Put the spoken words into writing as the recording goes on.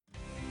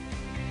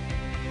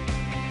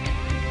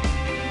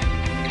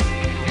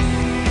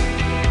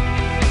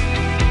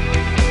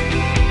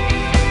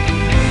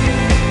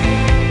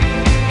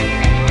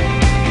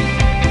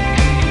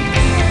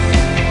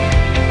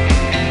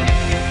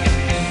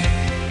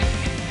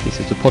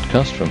This is a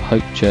podcast from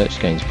Hope Church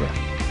Gainsborough.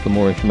 For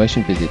more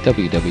information, visit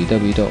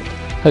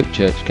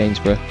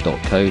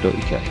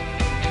www.hopechurchgainsborough.co.uk.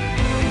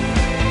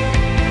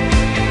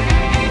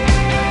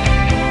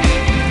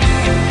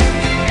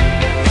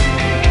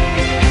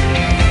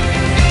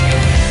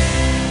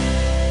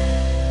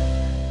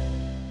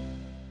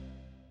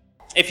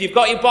 If you've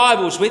got your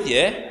Bibles with you,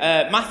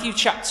 Matthew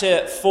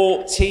chapter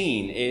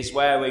 14 is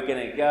where we're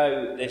going to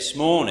go this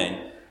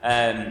morning.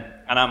 And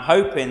I'm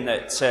hoping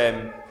that,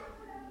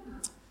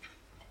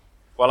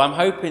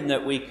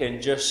 we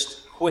can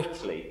just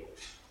quickly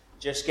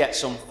get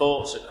some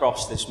thoughts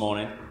across this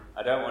morning.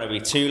 I don't want to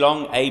be too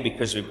long, A,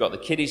 because we've got the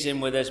kiddies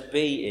in with us,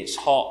 B, it's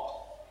hot,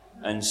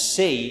 and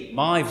C,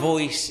 my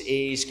voice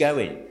is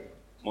going,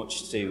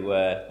 much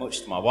to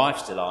my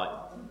wife's delight.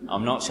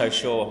 I'm not so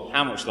sure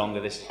how much longer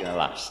this is going to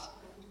last.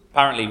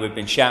 Apparently we've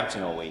been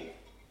shouting all week.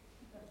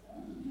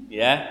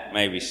 Yeah,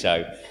 maybe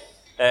so.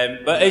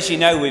 But as you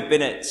know, we've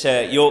been at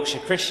Yorkshire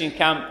Christian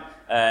Camp.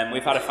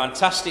 We've had a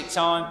fantastic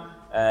time,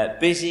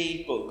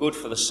 busy but good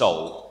for the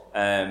soul.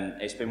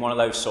 It's been one of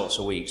those sorts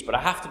of weeks. But I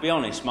have to be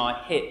honest, my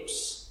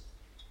hips,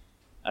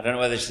 I don't know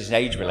whether this is an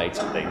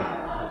age-related thing,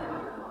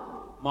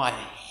 my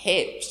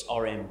hips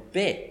are in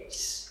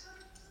bits.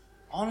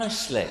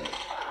 Honestly.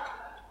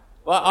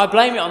 Well, I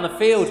blame it on the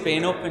field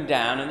being up and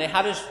down, and they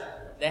had us,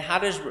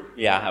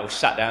 I was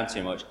sat down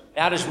too much.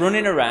 They had us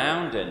running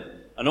around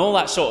and all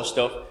that sort of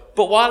stuff.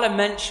 But while I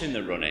mention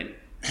the running,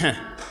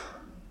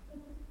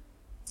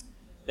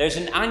 there's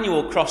an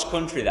annual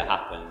cross-country that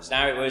happens.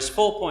 Now, it was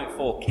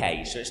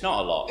 4.4k, so it's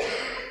not a lot.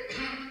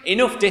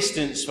 Enough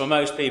distance for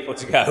most people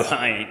to go,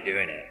 I ain't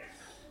doing it.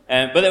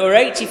 But there were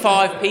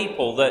 85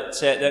 people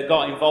that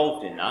got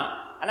involved in that.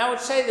 And I would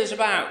say there's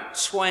about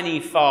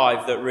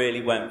 25 that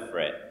really went for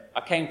it.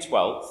 I came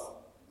 12th.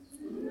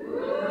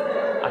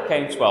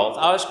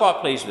 I was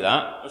quite pleased with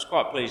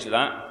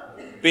that.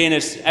 Being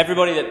as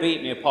everybody that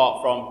beat me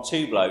apart from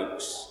two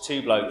blokes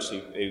who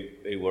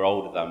were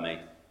older than me.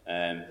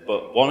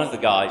 But one of the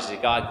guys is a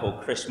guy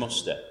called Chris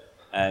Muster.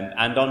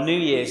 And on New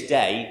Year's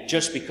Day,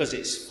 just because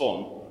it's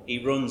fun, he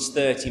runs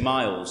 30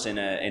 miles in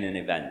an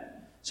event.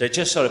 So it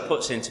just sort of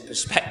puts into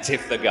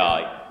perspective the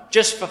guy.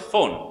 Just for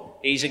fun.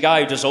 He's a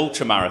guy who does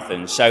ultra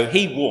marathons. So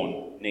he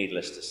won,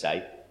 needless to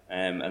say.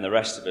 And the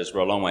rest of us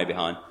were a long way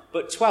behind.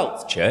 But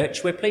 12th,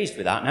 church, we're pleased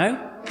with that, no?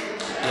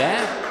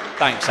 Yeah?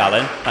 Thanks,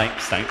 Alan.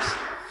 Thanks.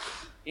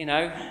 You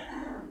know.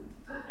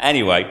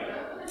 Anyway.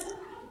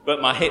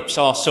 But my hips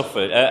are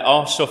suffering,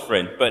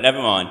 but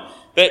never mind.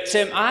 But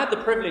I had the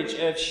privilege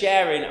of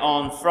sharing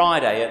on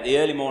Friday at the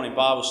early morning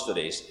Bible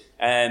studies.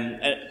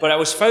 But I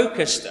was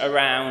focused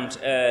around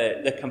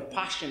the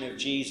compassion of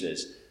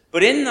Jesus.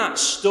 But in that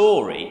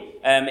story,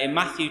 in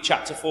Matthew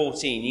chapter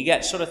 14, you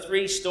get sort of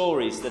three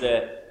stories that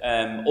are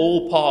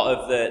all part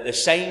of the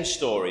same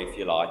story, if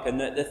you like. And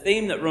the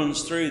theme that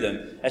runs through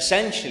them,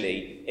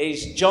 essentially,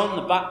 is John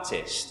the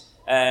Baptist.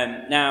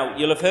 Now,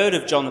 you'll have heard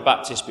of John the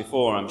Baptist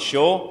before, I'm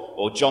sure,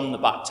 or John the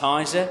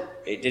Baptizer.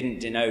 It didn't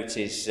denote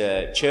his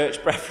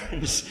church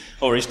preference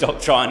or his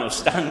doctrinal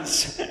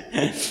stance.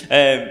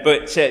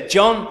 But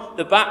John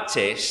the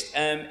Baptist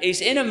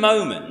is in a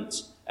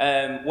moment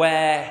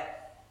where...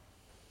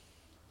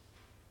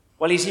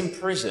 Well, he's in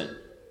prison.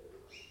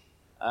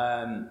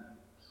 And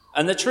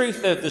the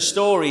truth of the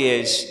story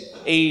is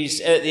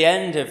he's at the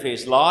end of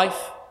his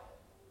life.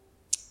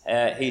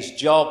 His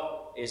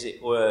job, as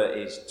it were,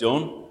 is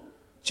done.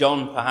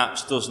 John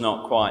perhaps does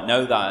not quite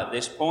know that at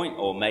this point,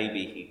 or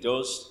maybe he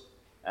does.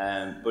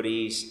 But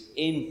he's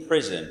in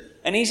prison.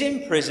 And he's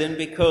in prison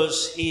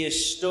because he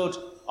has stood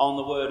on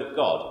the word of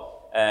God.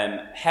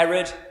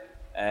 Herod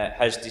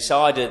has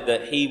decided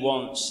that he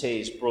wants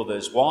his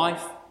brother's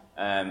wife.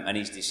 And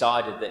he's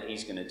decided that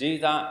he's going to do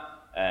that.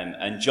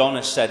 And John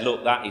has said,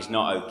 look, that is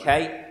not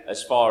okay.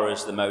 As far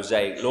as the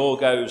Mosaic law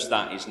goes,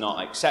 that is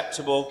not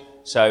acceptable.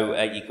 So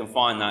you can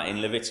find that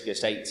in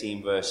Leviticus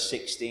 18, verse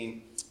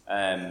 16.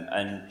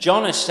 And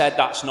John has said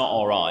that's not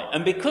all right.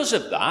 And because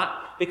of that,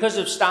 because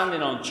of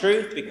standing on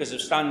truth, because of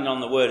standing on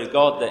the word of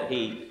God that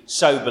he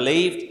so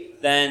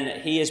believed,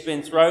 then he has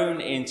been thrown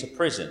into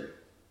prison.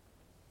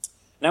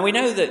 Now, we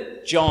know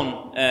that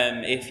John,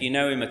 if you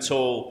know him at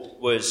all,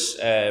 was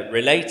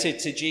related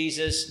to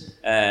Jesus,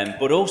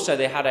 but also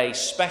they had a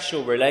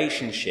special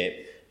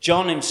relationship.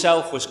 John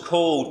himself was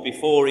called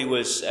before he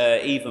was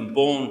even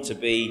born to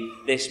be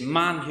this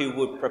man who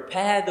would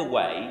prepare the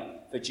way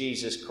for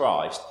Jesus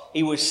Christ.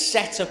 He was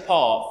set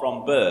apart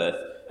from birth,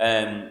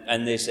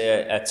 and there's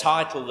a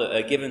title that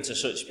are given to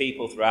such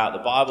people throughout the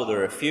Bible.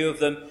 There are a few of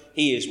them.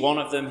 He is one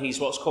of them. He's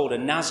what's called a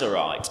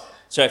Nazarite.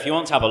 So if you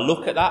want to have a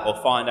look at that or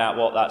find out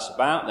what that's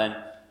about, then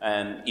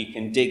you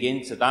can dig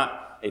into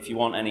that. If you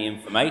want any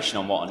information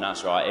on what a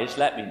Nazarite is,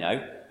 let me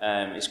know.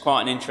 It's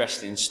quite an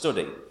interesting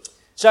study.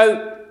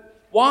 So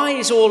why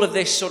is all of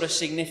this sort of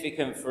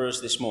significant for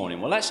us this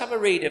morning? Well, let's have a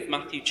read of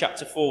Matthew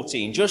chapter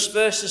 14, just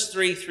verses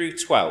 3 through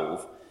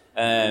 12.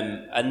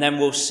 And then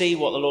we'll see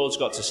what the Lord's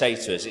got to say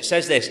to us. It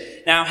says this: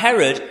 Now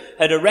Herod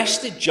had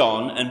arrested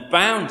John and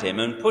bound him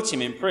and put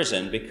him in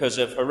prison because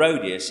of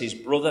Herodias, his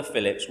brother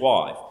Philip's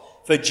wife.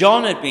 For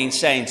John had been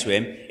saying to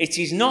him, "It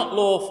is not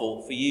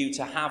lawful for you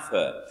to have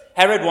her."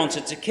 Herod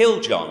wanted to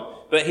kill John,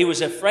 but he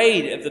was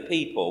afraid of the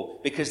people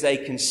because they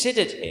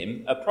considered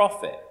him a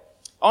prophet.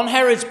 On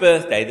Herod's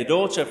birthday, the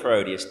daughter of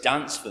Herodias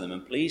danced for them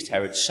and pleased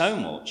Herod so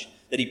much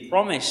that he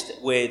promised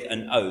with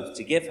an oath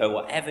to give her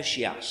whatever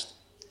she asked.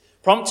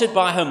 Prompted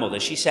by her mother,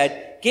 she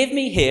said, "Give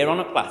me here on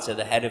a platter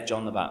the head of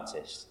John the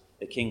Baptist."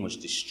 The king was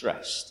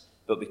distressed,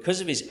 but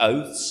because of his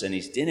oaths and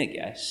his dinner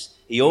guests,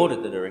 he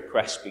ordered that a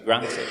request be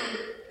granted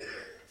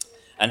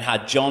and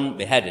had John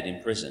beheaded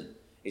in prison.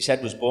 His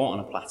head was brought on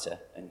a platter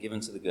and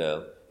given to the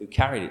girl, who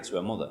carried it to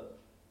her mother.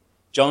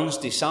 John's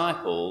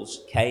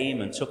disciples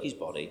came and took his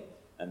body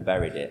and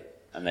buried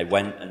it, and they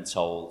went and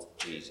told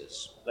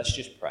Jesus. Let's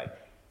just pray.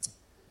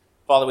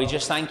 Father, we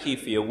just thank you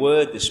for your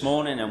word this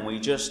morning, and we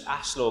just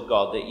ask, Lord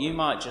God, that you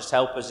might just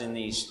help us in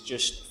these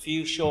just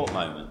few short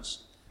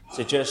moments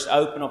to just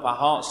open up our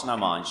hearts and our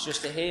minds,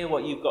 just to hear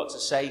what you've got to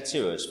say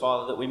to us,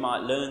 Father, that we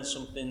might learn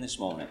something this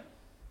morning.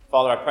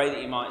 Father, I pray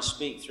that you might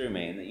speak through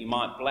me and that you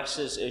might bless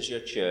us as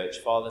your church,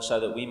 Father, so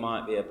that we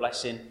might be a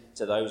blessing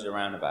to those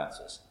around about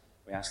us.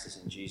 We ask this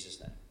in Jesus'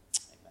 name.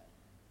 Amen.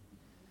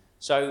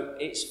 So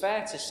it's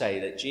fair to say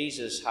that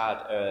Jesus had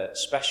a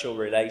special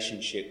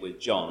relationship with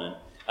John,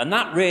 and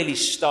that really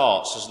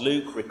starts, as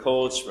Luke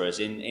records for us,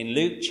 in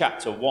Luke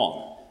chapter 1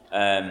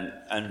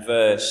 and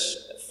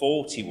verse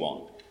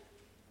 41.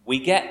 We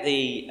get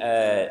the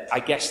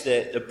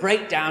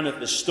breakdown of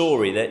the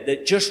story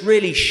that just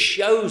really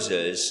shows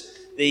us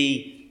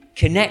the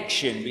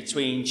connection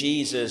between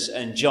Jesus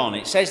and John.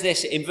 It says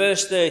this in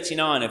verse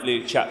 39 of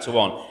Luke chapter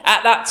 1.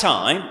 At that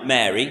time,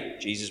 Mary,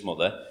 Jesus'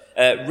 mother,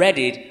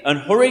 readied and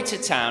hurried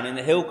to town in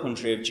the hill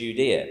country of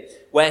Judea,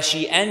 where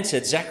she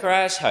entered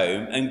Zechariah's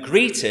home and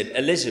greeted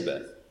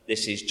Elizabeth.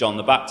 This is John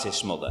the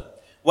Baptist's mother.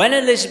 When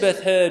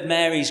Elizabeth heard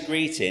Mary's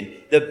greeting,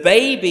 the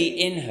baby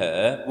in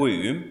her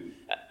womb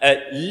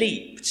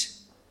leaped,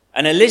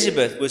 and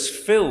Elizabeth was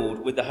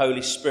filled with the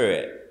Holy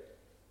Spirit.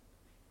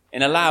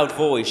 In a loud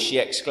voice she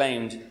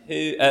exclaimed,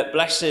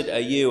 "Blessed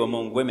are you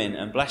among women,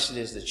 and blessed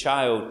is the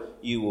child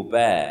you will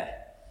bear."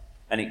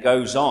 And it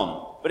goes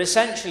on. But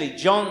essentially,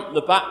 John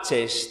the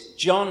Baptist,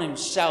 John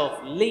himself,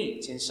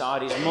 leaped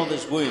inside his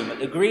mother's womb at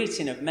the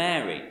greeting of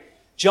Mary.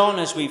 John,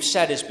 as we've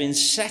said, has been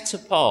set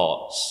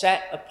apart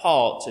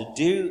to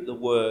do the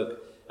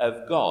work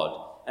of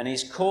God. And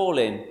his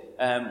calling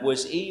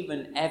was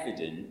even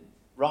evident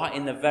right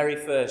in the very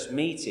first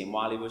meeting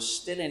while he was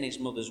still in his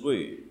mother's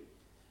womb.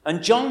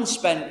 And John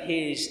spent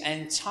his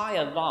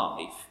entire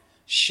life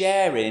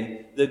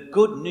sharing the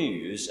good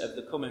news of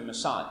the coming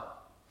Messiah.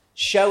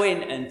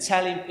 Showing and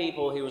telling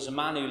people he was a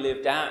man who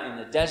lived out in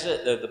the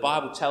desert. The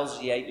Bible tells us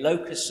he ate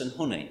locusts and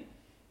honey.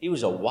 He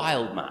was a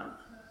wild man.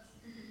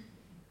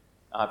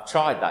 I've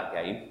tried that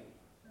game.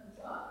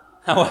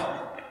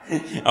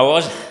 I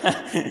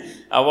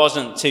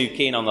wasn't too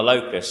keen on the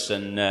locusts,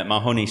 and my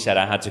honey said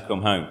I had to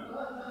come home.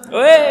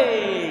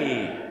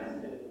 Hey!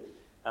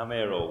 I'm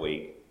here all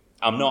week.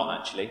 I'm not,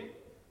 actually.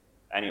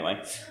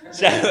 Anyway,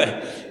 so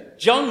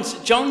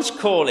John's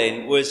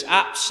calling was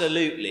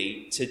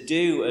absolutely to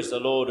do as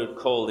the Lord had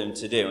called him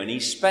to do. And he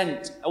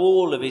spent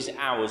all of his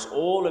hours,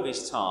 all of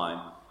his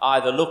time,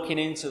 either looking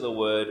into the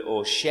Word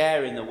or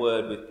sharing the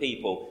Word with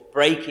people,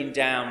 breaking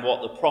down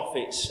what the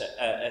prophets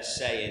are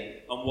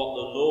saying and what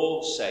the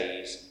Lord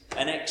says,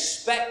 and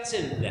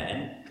expectant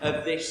then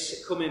of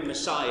this coming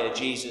Messiah,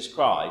 Jesus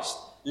Christ,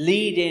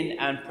 leading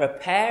and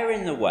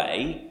preparing the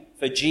way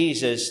for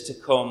Jesus to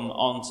come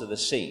onto the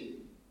scene.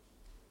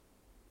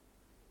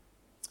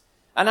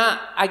 And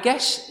I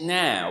guess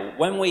now,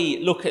 when we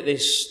look at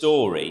this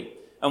story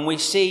and we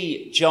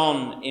see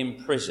John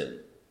in prison,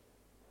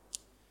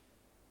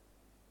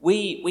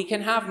 we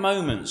can have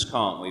moments,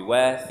 can't we,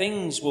 where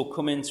things will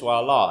come into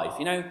our life.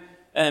 You know,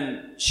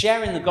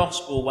 sharing the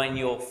gospel when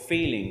you're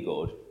feeling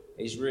good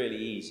is really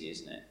easy,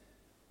 isn't it?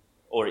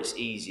 Or it's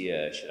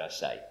easier, should I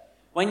say.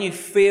 When you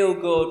feel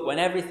good, when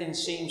everything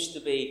seems to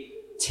be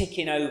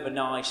ticking over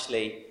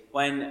nicely,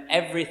 when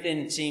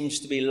everything seems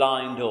to be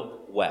lined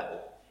up well,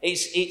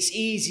 it's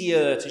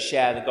easier to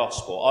share the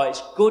gospel. Or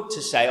it's good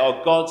to say,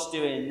 oh, God's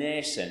doing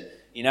this, and,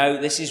 you know,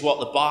 this is what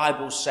the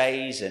Bible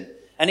says, and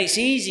it's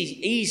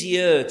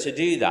easier to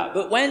do that.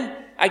 But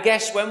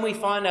when we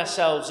find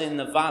ourselves in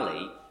the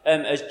valley,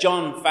 as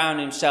John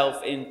found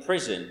himself in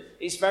prison,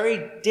 it's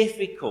very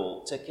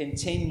difficult to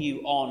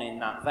continue on in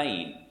that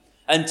vein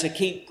and to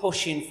keep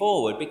pushing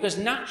forward, because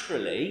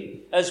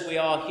naturally, as we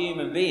are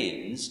human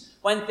beings,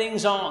 when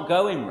things aren't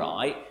going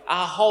right,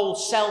 our whole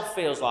self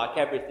feels like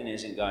everything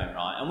isn't going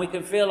right, and we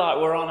can feel like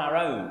we're on our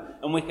own,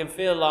 and we can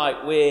feel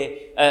like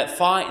we're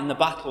fighting the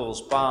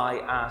battles by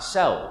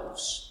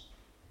ourselves.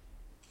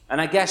 And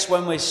I guess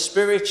when we're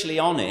spiritually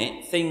on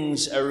it,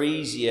 things are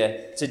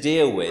easier to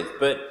deal with.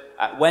 But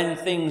when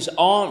things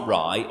aren't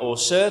right or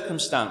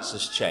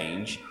circumstances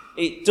change,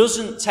 it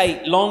doesn't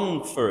take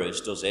long for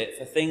us, does it,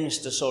 for things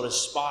to sort of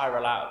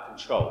spiral out of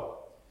control.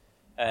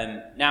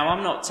 Now,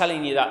 I'm not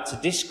telling you that to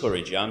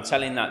discourage you. I'm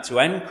telling that to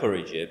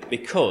encourage you,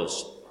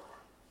 because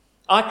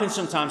I can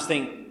sometimes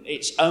think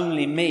it's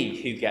only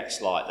me who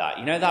gets like that.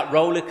 You know, that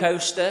roller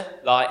coaster?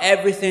 Like,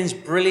 everything's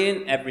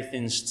brilliant,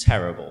 everything's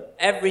terrible.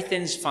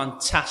 Everything's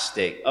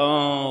fantastic.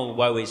 Oh,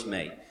 woe is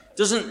me.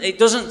 It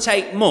doesn't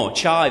take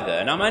much either.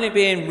 And I'm only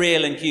being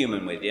real and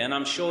human with you, and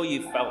I'm sure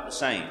you've felt the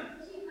same.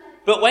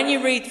 But when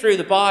you read through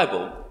the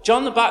Bible,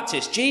 John the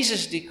Baptist,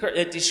 Jesus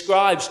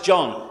describes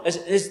John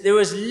as there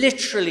was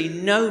literally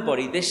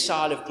nobody this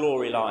side of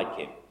glory like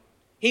him.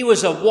 He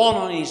was a one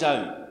on his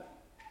own.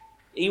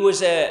 He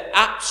was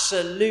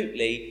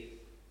absolutely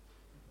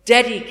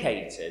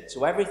dedicated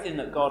to everything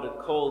that God had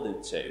called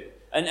him to.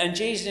 And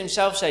Jesus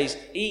himself says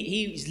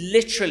he's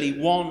literally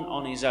one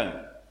on his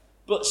own.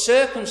 But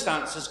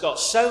circumstances got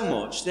so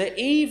much that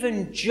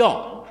even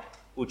John,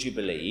 would you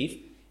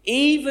believe,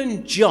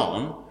 even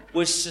John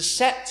was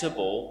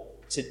susceptible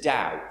to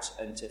doubt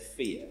and to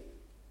fear.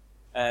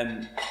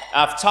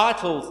 I've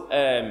titled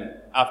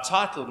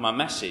my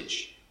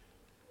message,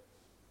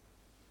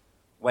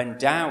 "When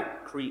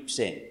Doubt Creeps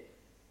In."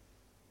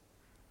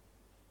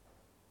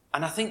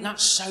 And I think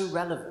that's so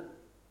relevant.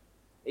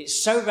 It's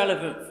so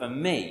relevant for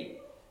me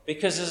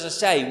because, as I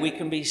say, we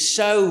can be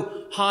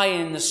so high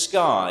in the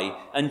sky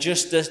and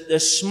just the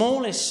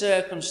smallest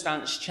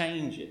circumstance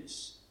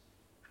changes.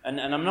 And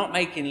I'm not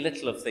making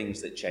little of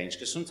things that change,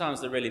 because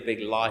sometimes they're really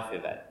big life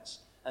events.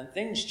 And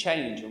things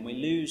change and we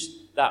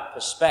lose that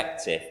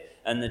perspective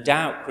and the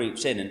doubt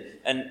creeps in.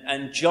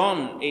 And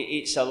John,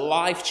 it's a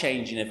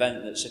life-changing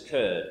event that's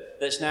occurred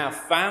that's now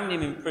found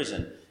him in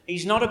prison.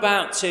 He's not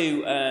about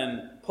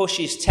to push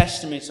his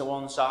testimony to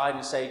one side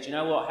and say, do you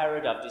know what,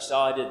 Herod, I've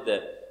decided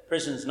that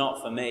prison's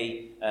not for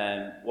me.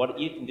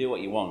 You can do what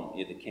you want.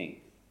 You're the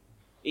king.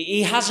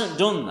 He hasn't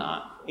done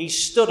that. He's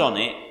stood on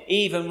it,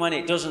 even when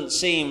it doesn't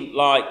seem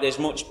like there's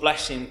much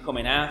blessing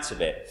coming out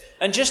of it.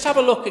 And just have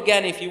a look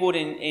again, if you would,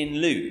 in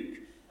Luke.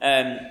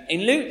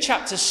 In Luke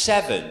chapter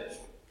 7,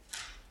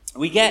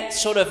 we get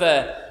sort of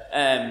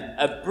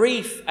a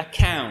brief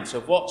account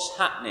of what's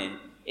happening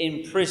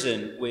in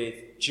prison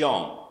with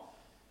John.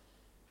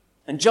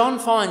 And John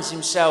finds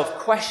himself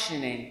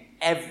questioning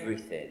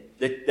everything.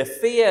 The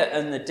fear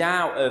and the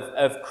doubt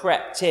have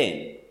crept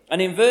in.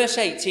 And in verse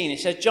 18, it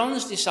says,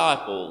 John's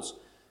disciples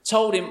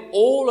told him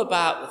all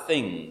about the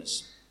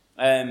things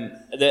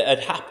that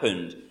had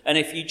happened. And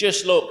if you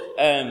just look,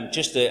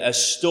 just a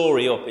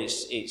story up,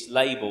 it's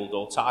labelled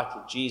or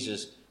titled,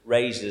 Jesus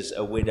Raises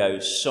a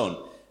Widow's Son.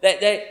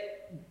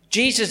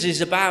 Jesus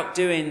is about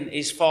doing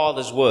his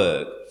Father's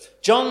work.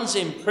 John's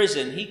in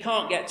prison. He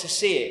can't get to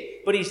see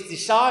it. But his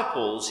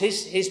disciples,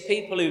 his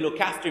people who look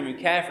after him, who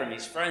care for him,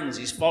 his friends,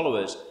 his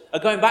followers, are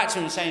going back to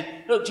him and saying,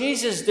 look,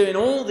 Jesus is doing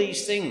all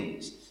these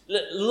things. A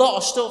lot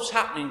of stuff's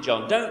happening,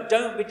 John.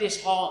 Don't be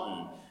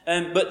disheartened.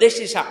 But this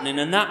is happening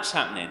and that's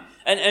happening.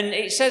 And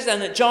it says then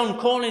that John,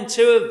 calling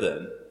two of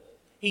them,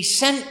 he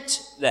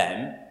sent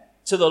them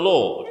to the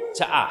Lord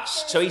to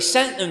ask. So he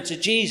sent them to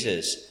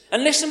Jesus.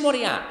 And listen what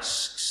he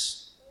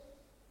asks.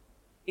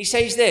 He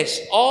says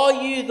this, are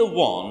you the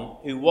one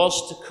who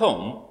was to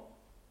come,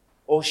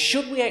 or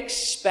should we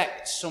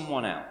expect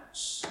someone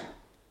else?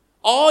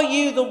 Are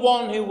you the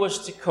one who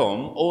was to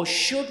come, or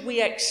should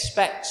we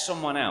expect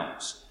someone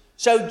else?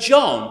 So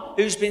John,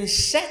 who's been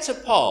set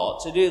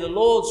apart to do the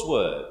Lord's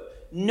work,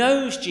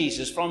 knows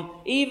Jesus from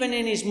even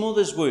in his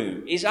mother's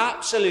womb, is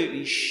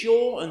absolutely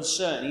sure and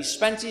certain. He's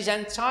spent his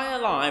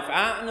entire life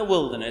out in the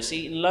wilderness,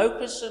 eating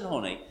locusts and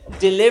honey,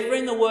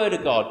 delivering the word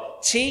of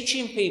God,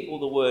 teaching people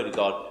the word of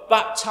God,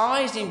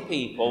 baptizing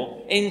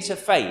people into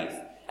faith.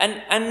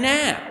 And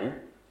now,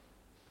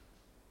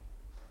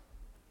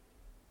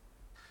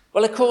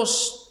 well, of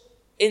course,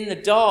 in the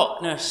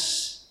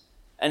darkness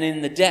and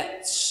in the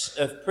depths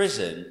of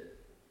prison,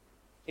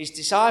 his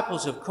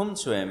disciples have come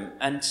to him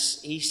and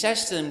he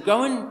says to them,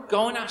 go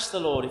and ask the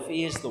Lord if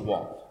he is the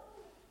one.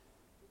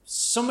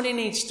 Somebody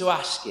needs to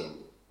ask him,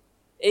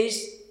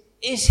 is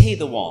he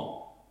the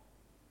one?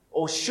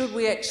 Or should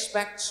we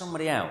expect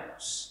somebody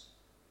else?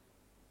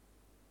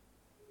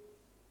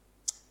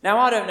 Now,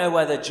 I don't know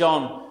whether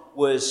John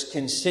was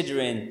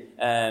considering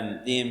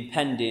the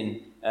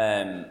impending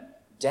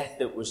death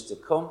that was to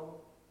come,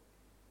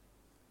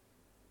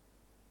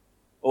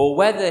 or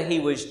whether he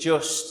was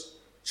just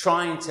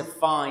trying to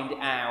find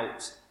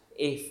out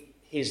if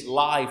his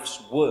life's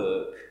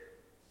work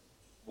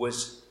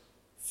was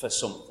for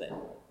something.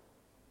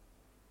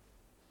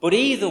 But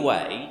either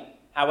way,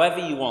 however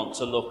you want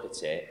to look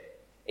at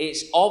it,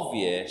 it's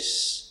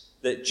obvious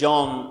that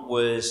John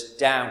was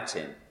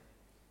doubting.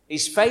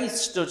 His faith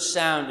stood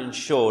sound and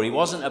sure. He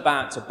wasn't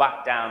about to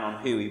back down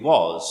on who he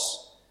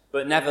was,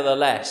 but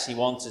nevertheless, he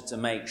wanted to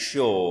make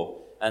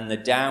sure, and the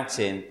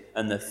doubting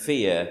and the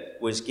fear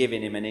was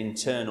giving him an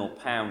internal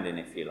pounding,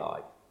 if you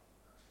like.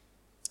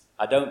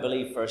 I don't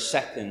believe for a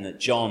second that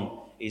John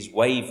is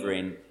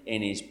wavering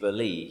in his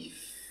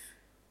belief.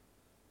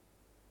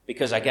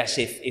 Because I guess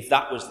if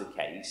that was the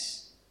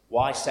case,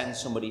 why send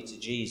somebody to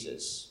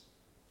Jesus?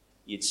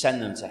 you'd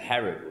send them to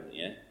Herod, wouldn't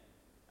you?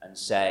 And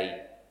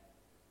say,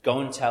 go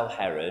and tell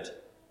Herod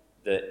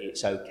that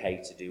it's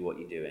okay to do what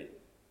you're doing.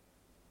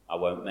 I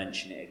won't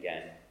mention it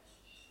again.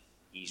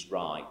 He's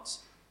right.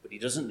 But he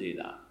doesn't do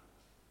that.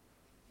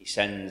 He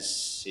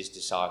sends his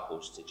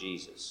disciples to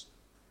Jesus.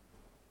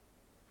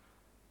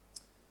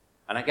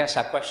 And I guess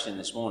our question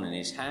this morning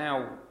is,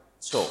 how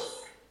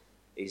tough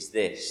is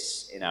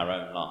this in our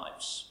own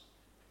lives?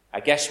 I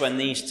guess when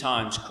these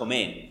times come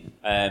in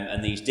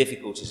and these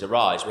difficulties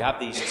arise, we have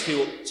these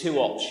two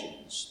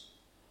options.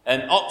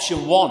 And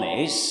option one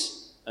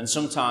is, and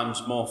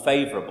sometimes more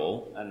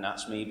favourable, and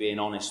that's me being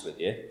honest with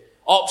you,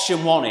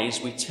 option one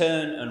is we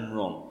turn and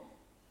run.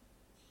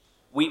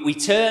 We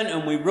turn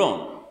and we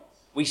run.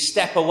 We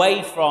step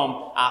away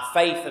from our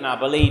faith and our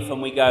belief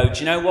and we go, do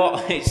you know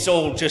what? It's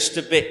all just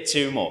a bit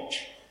too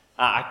much.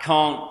 I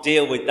can't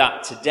deal with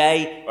that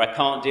today, or I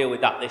can't deal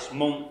with that this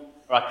month,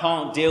 or I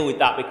can't deal with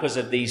that because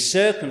of these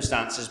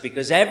circumstances,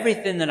 because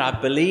everything that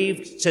I've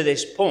believed to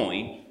this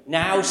point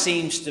now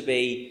seems to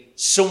be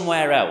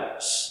somewhere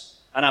else.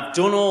 And I've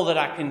done all that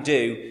I can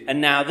do,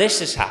 and now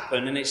this has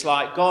happened, and it's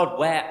like, God,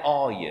 where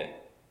are you?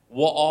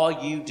 What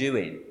are you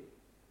doing?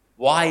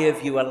 Why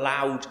have you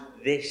allowed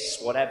this,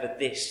 whatever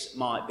this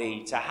might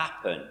be, to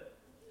happen?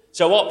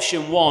 So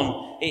option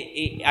one,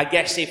 I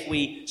guess if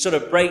we sort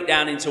of break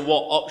down into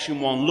what option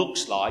one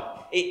looks like,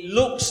 it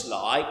looks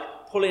like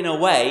pulling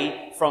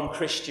away from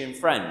Christian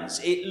friends.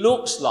 It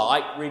looks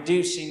like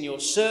reducing your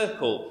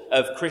circle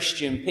of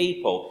Christian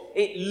people.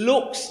 It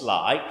looks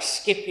like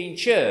skipping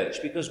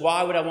church, because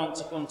why would I want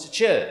to come to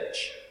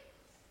church?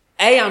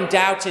 A, I'm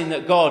doubting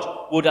that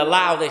God would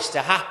allow this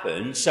to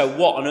happen, so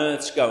what on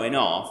earth's going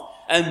on?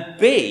 And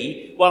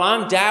B, well,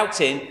 I'm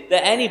doubting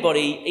that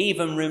anybody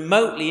even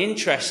remotely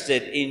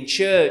interested in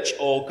church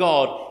or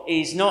God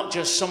is not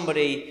just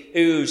somebody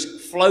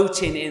who's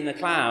floating in the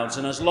clouds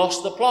and has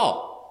lost the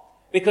plot.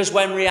 Because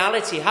when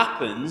reality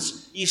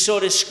happens, you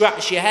sort of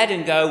scratch your head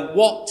and go,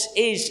 what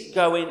is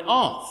going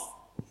off?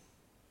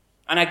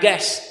 And I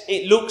guess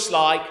it looks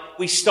like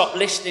we stop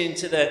listening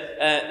to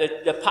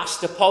the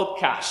pastor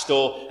podcast,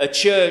 or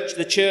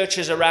the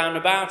churches around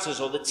about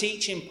us, or the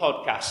teaching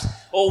podcast,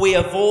 or we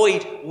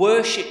avoid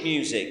worship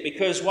music,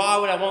 because why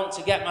would I want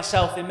to get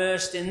myself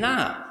immersed in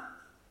that?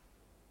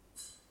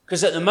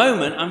 Because at the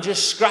moment, I'm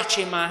just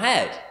scratching my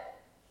head.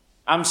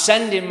 I'm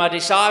sending my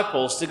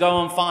disciples to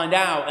go and find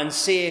out and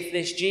see if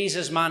this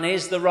Jesus man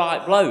is the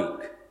right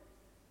bloke.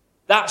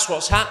 That's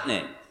what's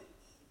happening.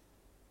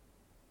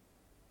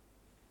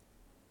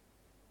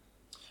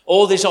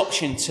 Or there's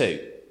option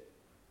two.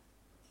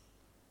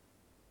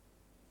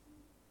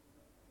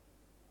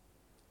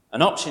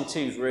 And option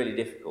two is really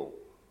difficult,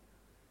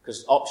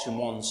 because option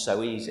one's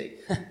so easy.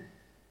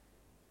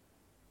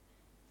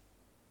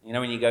 You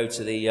know, when you go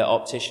to the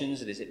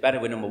opticians, is it better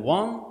with number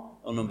one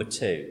or number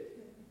two?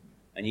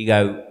 And you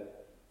go,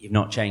 you've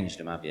not changed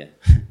them, have you?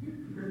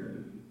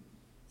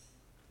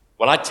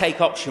 Well, I'd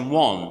take option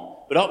one,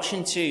 but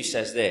option two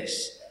says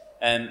this.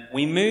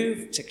 We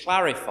move to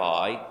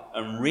clarify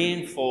and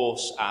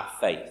reinforce our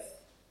faith.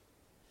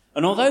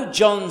 And although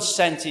John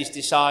sent his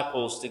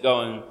disciples to go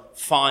and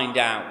find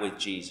out with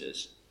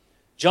Jesus,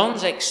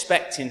 John's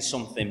expecting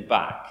something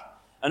back.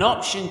 And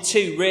option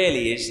two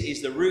really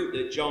is the route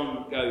that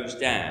John goes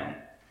down.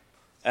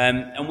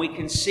 And we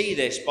can see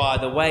this by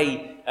the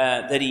way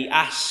that he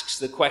asks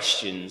the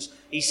questions.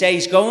 He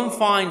says, go and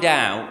find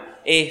out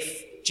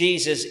if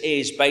Jesus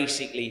is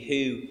basically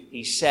who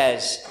he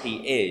says he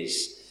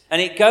is.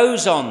 And it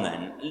goes on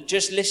then.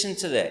 Just listen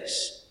to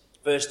this.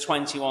 Verse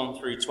 21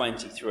 through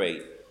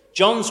 23.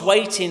 John's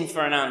waiting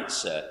for an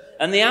answer.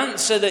 And the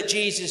answer that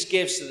Jesus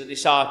gives to the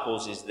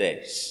disciples is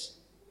this.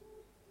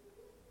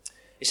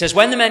 It says,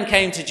 when the men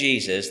came to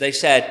Jesus, they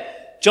said,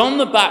 John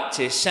the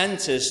Baptist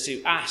sent us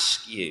to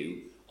ask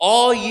you,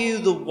 are you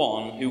the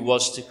one who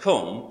was to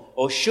come,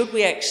 or should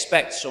we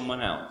expect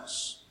someone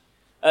else?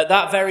 At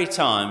that very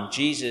time,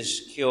 Jesus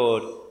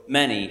cured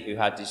many who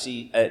had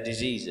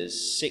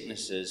diseases,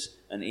 sicknesses,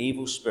 and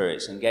evil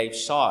spirits, and gave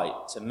sight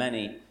to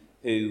many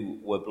who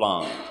were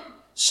blind.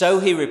 So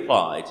he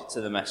replied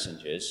to the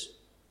messengers,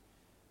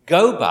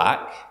 go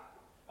back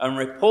and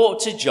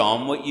report to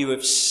John what you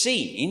have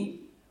seen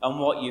and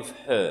what you've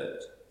heard.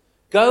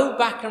 Go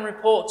back and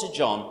report to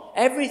John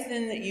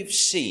everything that you've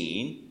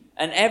seen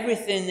and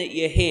everything that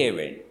you're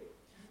hearing.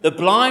 The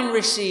blind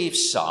receive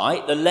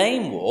sight, the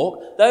lame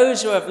walk,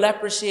 those who have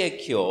leprosy are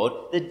cured,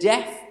 the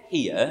deaf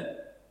hear,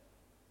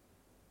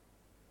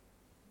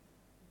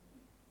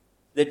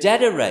 the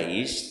dead are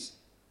raised,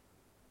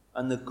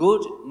 and the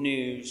good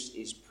news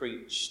is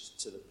preached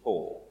to the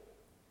poor.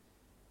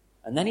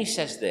 And then he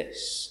says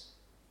this,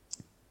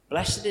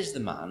 blessed is the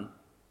man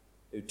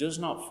who does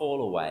not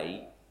fall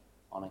away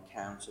on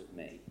account of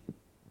me.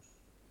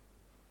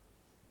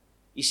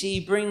 You see,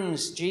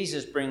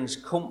 Jesus brings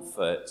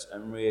comfort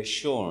and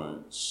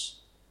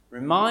reassurance,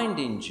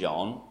 reminding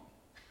John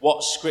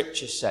what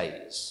Scripture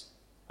says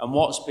and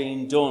what's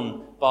been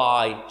done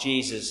by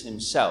Jesus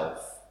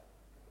himself,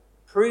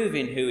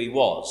 proving who he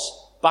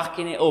was,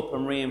 backing it up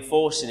and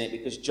reinforcing it,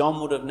 because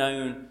John would have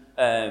known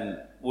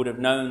would have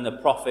known the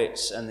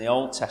prophets and the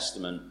Old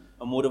Testament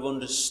and would have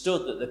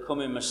understood that the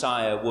coming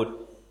Messiah would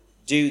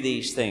do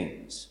these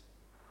things.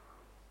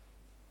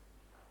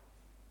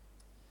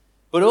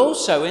 But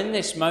also in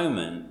this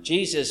moment,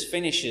 Jesus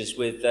finishes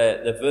with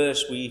the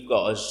verse we've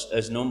got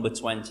as number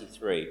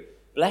 23.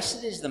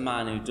 Blessed is the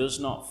man who does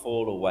not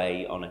fall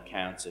away on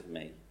account of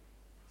me.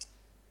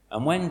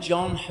 And when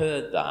John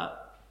heard that,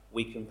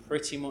 we can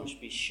pretty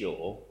much be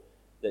sure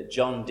that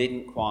John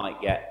didn't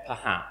quite get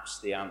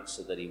perhaps the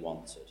answer that he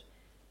wanted.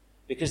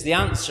 Because the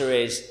answer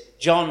is,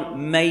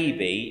 John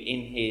maybe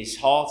in his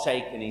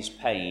heartache and his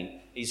pain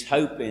is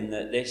hoping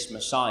that this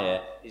Messiah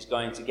is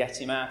going to get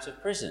him out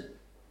of prison.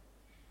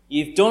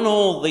 You've done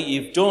all that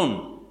you've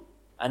done,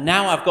 and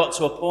now I've got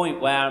to a point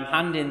where I'm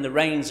handing the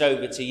reins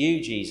over to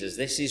you, Jesus.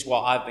 This is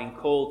what I've been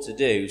called to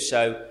do,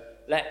 so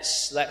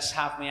let's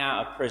have me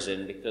out of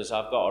prison because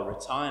I've got a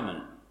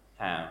retirement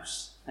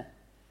house.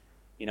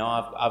 You know,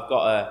 I've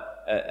got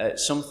a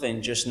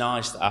something just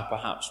nice that I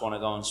perhaps want to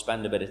go and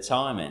spend a bit of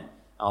time in.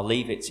 I'll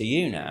leave it to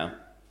you now.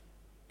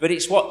 But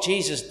it's what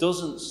Jesus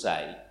doesn't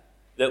say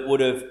that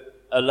would have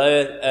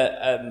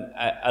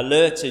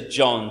alerted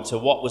John to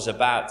what was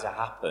about to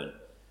happen.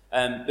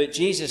 But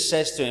Jesus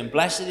says to him,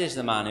 blessed is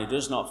the man who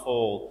does not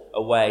fall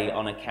away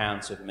on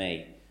account of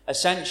me.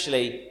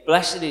 Essentially,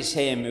 blessed is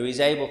him who is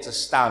able to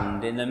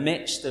stand in the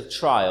midst of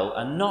trial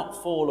and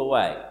not fall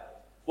away.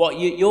 What,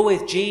 you're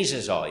with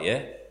Jesus, are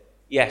you?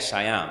 Yes,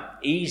 I am.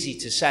 Easy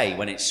to say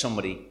when it's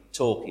somebody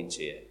talking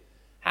to you.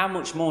 How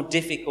much more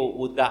difficult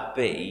would that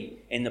be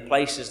in the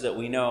places that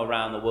we know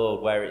around the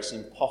world where it's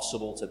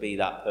impossible to be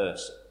that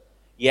person?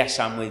 Yes,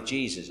 I'm with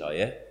Jesus, are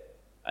you?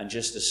 And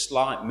just a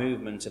slight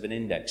movement of an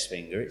index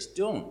finger, it's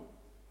done.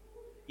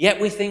 Yet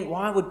we think,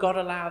 why would God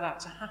allow that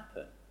to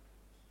happen?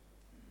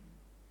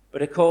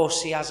 But of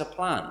course, he has a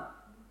plan.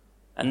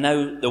 And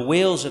though the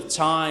wheels of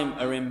time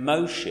are in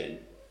motion,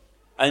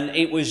 and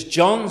it was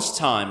John's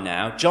time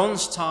now,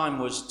 John's time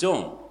was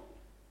done.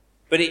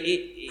 But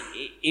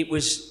it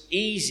was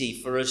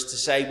easy for us to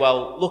say,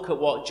 well, look at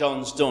what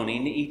John's done.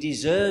 He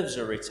deserves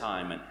a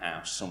retirement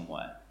house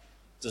somewhere.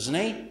 Doesn't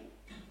he?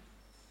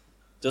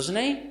 Doesn't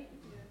he?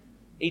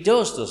 He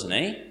does, doesn't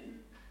he?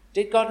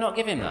 Did God not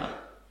give him that?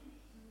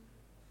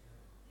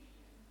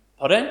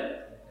 Pardon?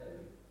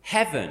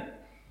 Heaven.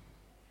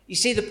 You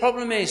see, the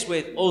problem is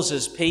with us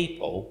as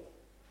people,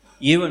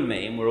 you and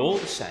me, and we're all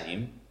the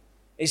same,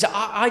 is that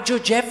I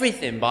judge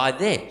everything by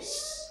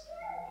this.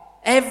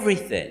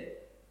 Everything.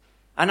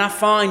 And I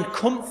find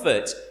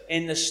comfort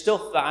in the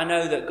stuff that I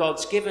know that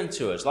God's given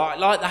to us,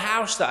 like the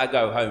house that I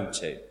go home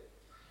to.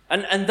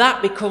 And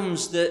that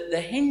becomes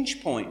the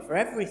hinge point for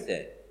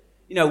everything.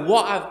 You know,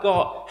 what I've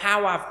got,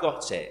 how I've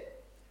got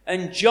it.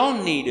 And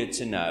John needed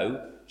to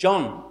know,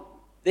 John,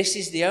 this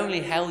is the only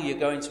hell you're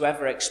going to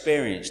ever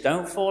experience.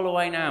 Don't fall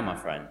away now, my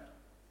friend.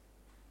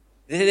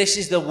 This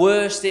is the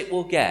worst it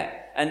will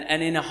get.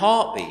 And in a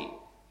heartbeat,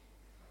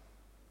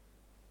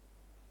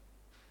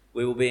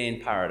 we will be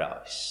in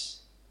paradise.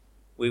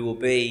 We will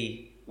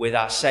be with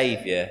our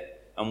Saviour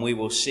and we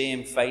will see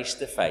him face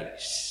to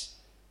face.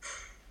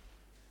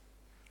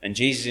 And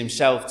Jesus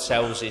himself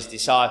tells his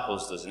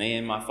disciples, doesn't he,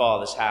 in my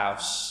Father's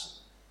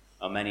house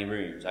are many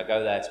rooms. I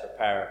go there to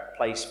prepare a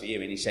place for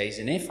you. And he says,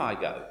 and if I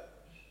go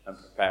and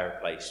prepare a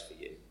place for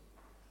you.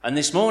 And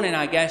this morning,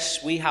 I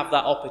guess, we have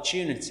that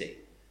opportunity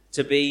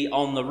to be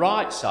on the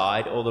right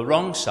side or the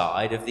wrong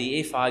side of the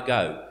if I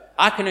go.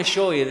 I can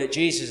assure you that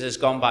Jesus has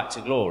gone back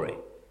to glory.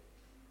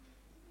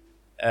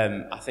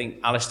 I think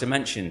Alistair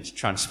mentioned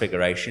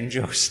transfiguration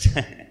just.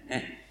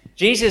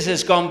 Jesus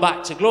has gone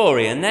back to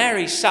glory, and there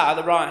he's sat at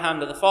the right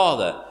hand of the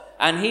Father,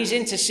 and he's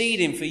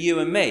interceding for you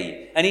and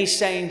me. And he's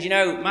saying, you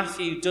know,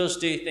 Matthew does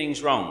do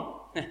things wrong,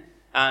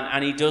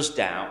 and he does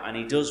doubt, and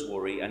he does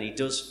worry, and he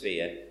does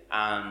fear,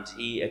 and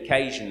he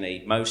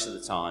occasionally, most of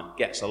the time,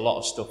 gets a lot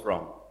of stuff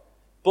wrong.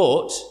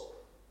 But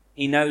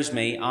he knows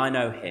me, I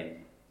know him,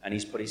 and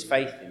he's put his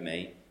faith in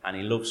me, and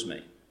he loves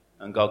me.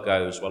 And God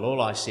goes, well, all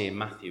I see in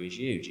Matthew is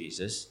you,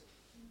 Jesus.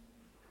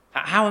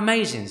 How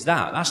amazing is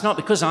that? That's not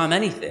because I'm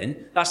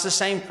anything. That's the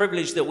same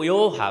privilege that we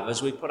all have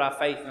as we put our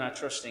faith and our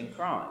trust in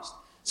Christ.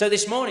 So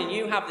this morning,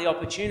 you have the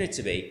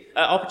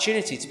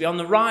opportunity to be on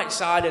the right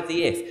side of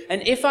the if.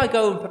 And if I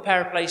go and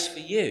prepare a place for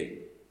you,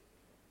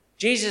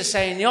 Jesus is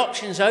saying the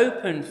option's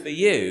open for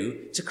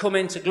you to come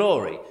into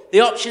glory. The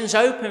option's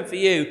open for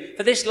you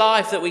for this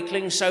life that we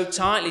cling so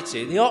tightly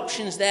to. The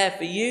option's there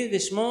for you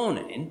this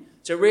morning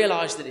to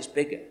realise that it's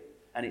bigger.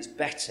 And it's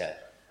better.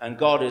 And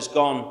God has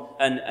gone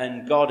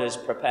and God has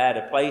prepared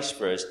a place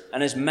for us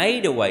and has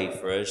made a way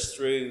for us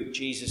through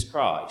Jesus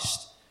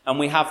Christ. And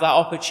we have that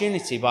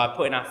opportunity by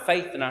putting our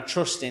faith and our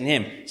trust in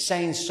him,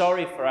 saying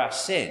sorry for our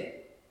sin.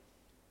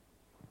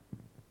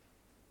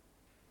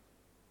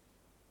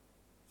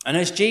 And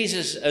as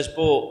Jesus has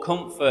brought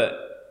comfort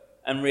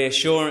and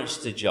reassurance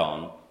to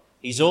John,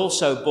 he's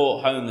also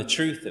brought home the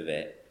truth of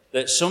it,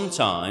 that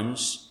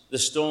sometimes the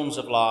storms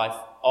of life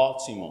are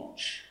too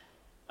much.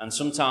 And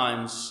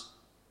sometimes,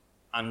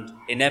 and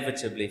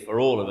inevitably for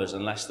all of us,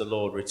 unless the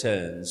Lord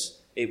returns,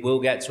 it will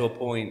get to a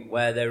point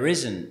where there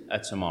isn't a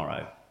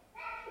tomorrow.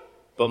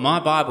 But my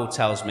Bible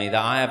tells me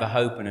that I have a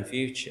hope and a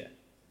future,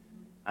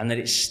 and that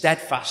it's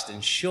steadfast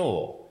and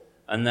sure,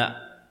 and that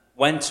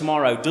when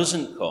tomorrow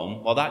doesn't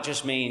come, well, that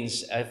just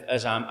means,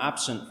 as I'm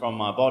absent from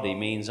my body,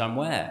 means I'm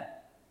where?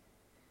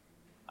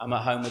 I'm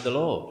at home with the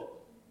Lord.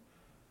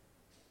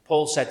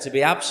 Paul said to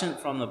be absent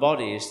from the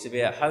body is to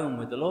be at home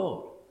with the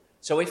Lord.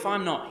 So if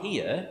I'm not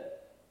here,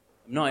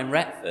 I'm not in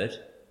Retford,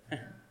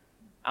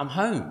 I'm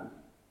home.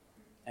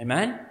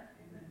 Amen?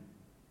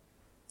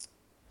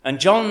 And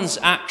John's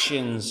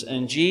actions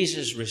and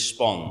Jesus'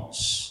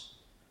 response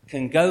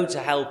can go to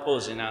help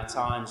us in our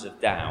times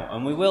of doubt,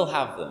 and we will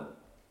have them.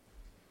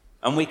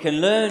 And we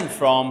can learn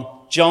from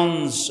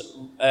John's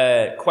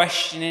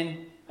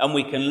questioning, and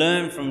we can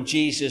learn from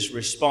Jesus'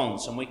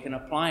 response, and we can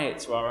apply it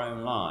to our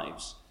own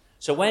lives.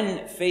 So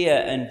when fear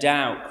and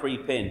doubt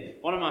creep in,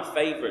 one of my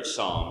favourite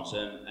psalms,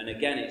 and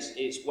again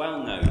it's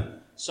well known,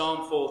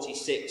 Psalm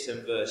 46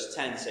 and verse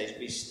 10 says,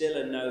 "Be still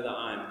and know that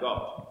I am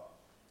God."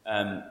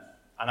 And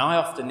I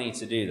often need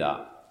to do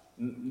that.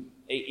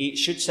 It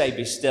should say,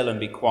 "Be still and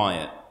be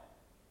quiet."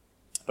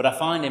 But I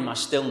find in my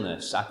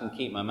stillness, I can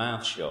keep my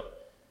mouth shut.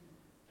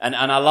 And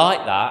I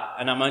like that,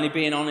 and I'm only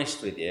being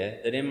honest with you,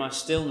 that in my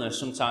stillness,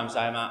 sometimes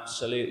I am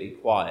absolutely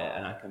quiet,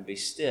 and I can be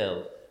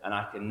still, and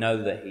I can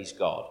know that He's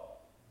God.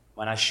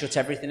 When I shut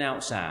everything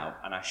else out,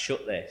 and I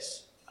shut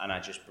this, and I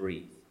just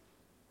breathe.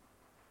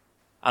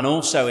 And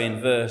also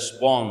in verse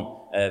 1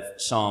 of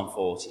Psalm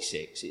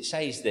 46, it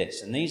says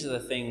this, and these are the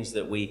things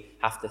that we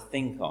have to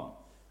think on.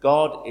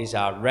 God is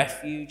our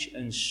refuge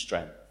and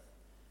strength,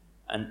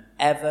 an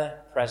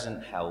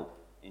ever-present help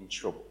in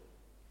trouble.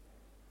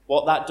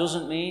 What that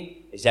doesn't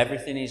mean is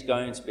everything is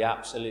going to be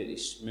absolutely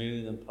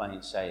smooth and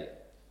plain sailing.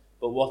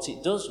 But what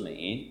it does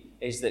mean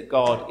is that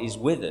God is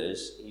with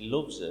us, He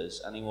loves us,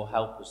 and He will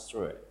help us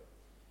through it.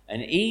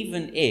 And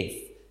even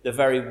if the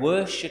very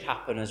worst should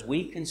happen as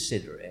we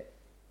consider it,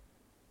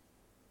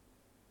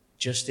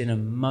 just in a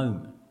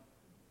moment,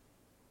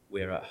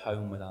 we're at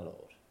home with our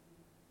Lord.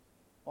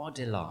 What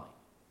a delight.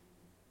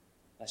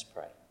 Let's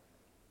pray.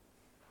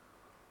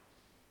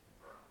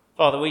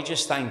 Father, we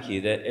just thank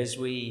you that as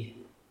we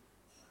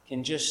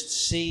can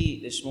just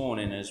see this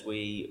morning as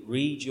we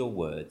read your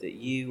word that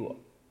you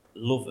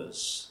love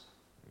us,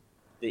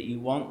 that you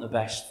want the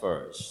best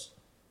for us.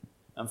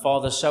 And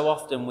Father, so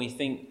often we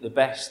think the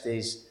best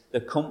is the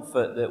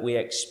comfort that we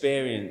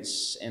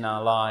experience in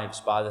our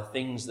lives by the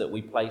things that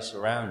we place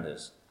around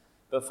us.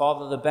 But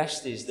Father, the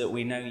best is that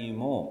we know you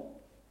more.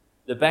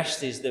 The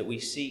best is that we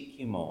seek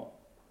you more.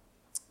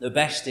 The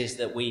best is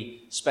that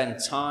we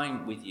spend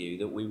time with you,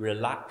 that we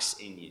relax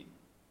in you.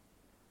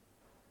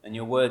 And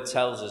your word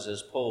tells us,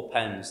 as Paul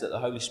pens, that the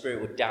Holy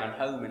Spirit would down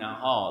home in our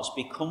hearts,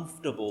 be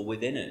comfortable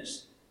within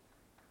us.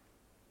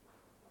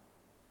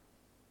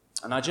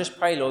 And I just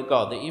pray, Lord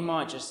God, that you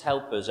might just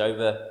help us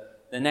over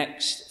the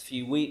next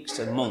few weeks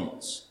and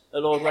months.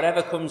 That, Lord,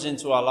 whatever comes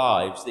into our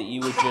lives, that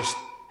you would just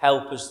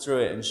help us through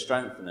it and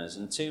strengthen us.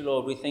 And too,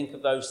 Lord, we think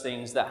of those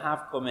things that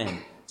have come in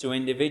to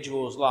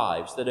individuals'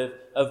 lives that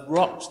have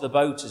rocked the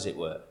boat, as it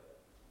were.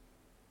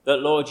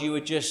 That, Lord, you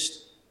would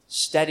just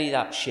steady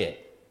that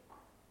ship.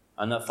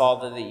 And that,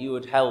 Father, that you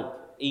would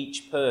help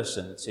each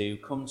person to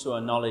come to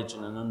a knowledge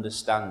and an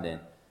understanding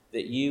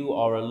that you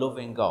are a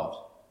loving God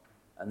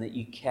and that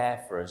you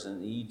care for us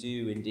and that you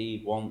do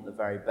indeed want the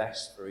very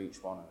best for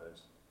each one of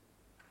us.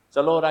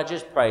 So, Lord, I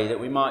just pray that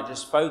we might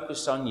just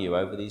focus on you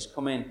over these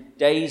coming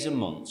days and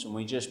months, and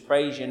we just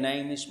praise your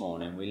name this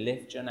morning. We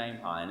lift your name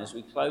high. And as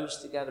we close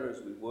together,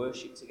 as we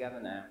worship together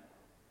now,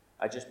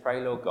 I just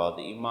pray, Lord God,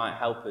 that you might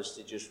help us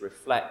to just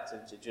reflect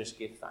and to just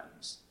give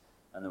thanks,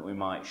 and that we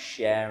might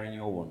share in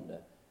your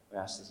wonder. We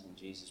ask this in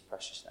Jesus'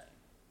 precious name.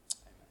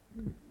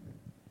 Amen.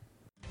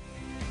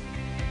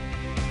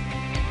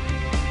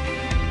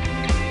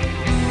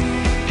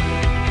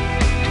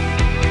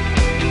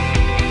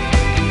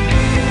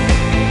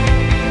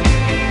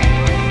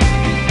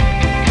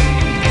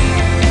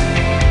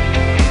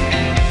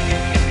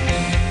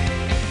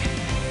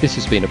 This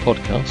has been a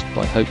podcast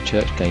by Hope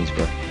Church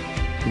Gainsborough.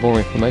 For more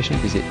information,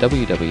 visit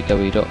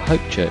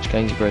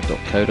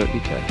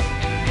www.hopechurchgainsborough.co.uk.